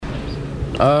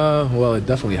Well, it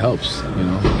definitely helps.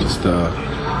 Just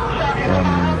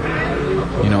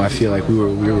I feel like we were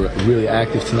really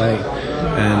active tonight,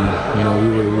 and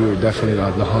we were definitely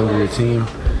the hungrier team.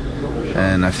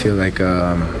 And I feel like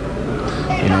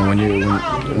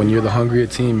when you're the hungrier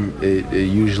team, it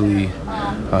usually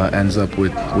ends up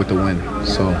with the win.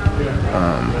 So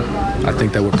I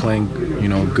think that we're playing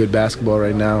good basketball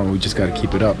right now, and we just got to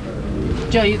keep it up.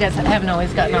 Joe, you guys haven't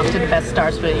always gotten off to the best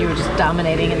starts, but you were just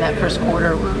dominating in that first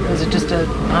quarter. Was it just a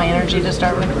high energy to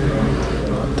start with?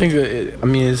 I think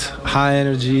it's high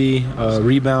energy,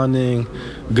 rebounding,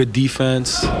 good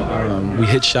defense. We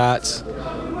hit shots.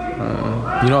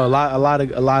 A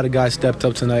lot of guys stepped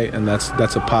up tonight, and that's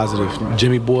a positive.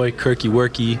 Jimmy Boy, Kirky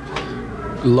Worky,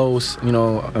 Los.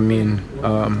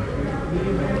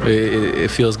 It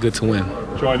feels good to win.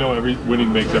 Joe, I know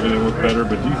winning makes everything look better,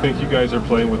 but do you think you guys are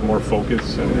playing with more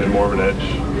focus and more of an edge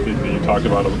that you talked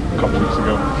about a couple weeks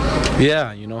ago?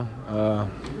 Yeah,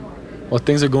 well,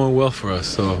 things are going well for us,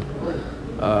 so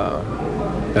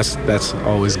that's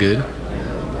always good.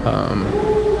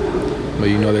 But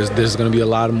there's going to be a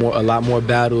lot more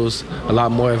battles, a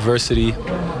lot more adversity,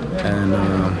 and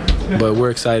but we're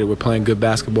excited. We're playing good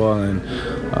basketball, and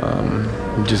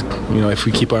just if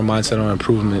we keep our mindset on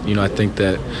improvement, I think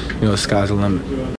that the sky's the limit.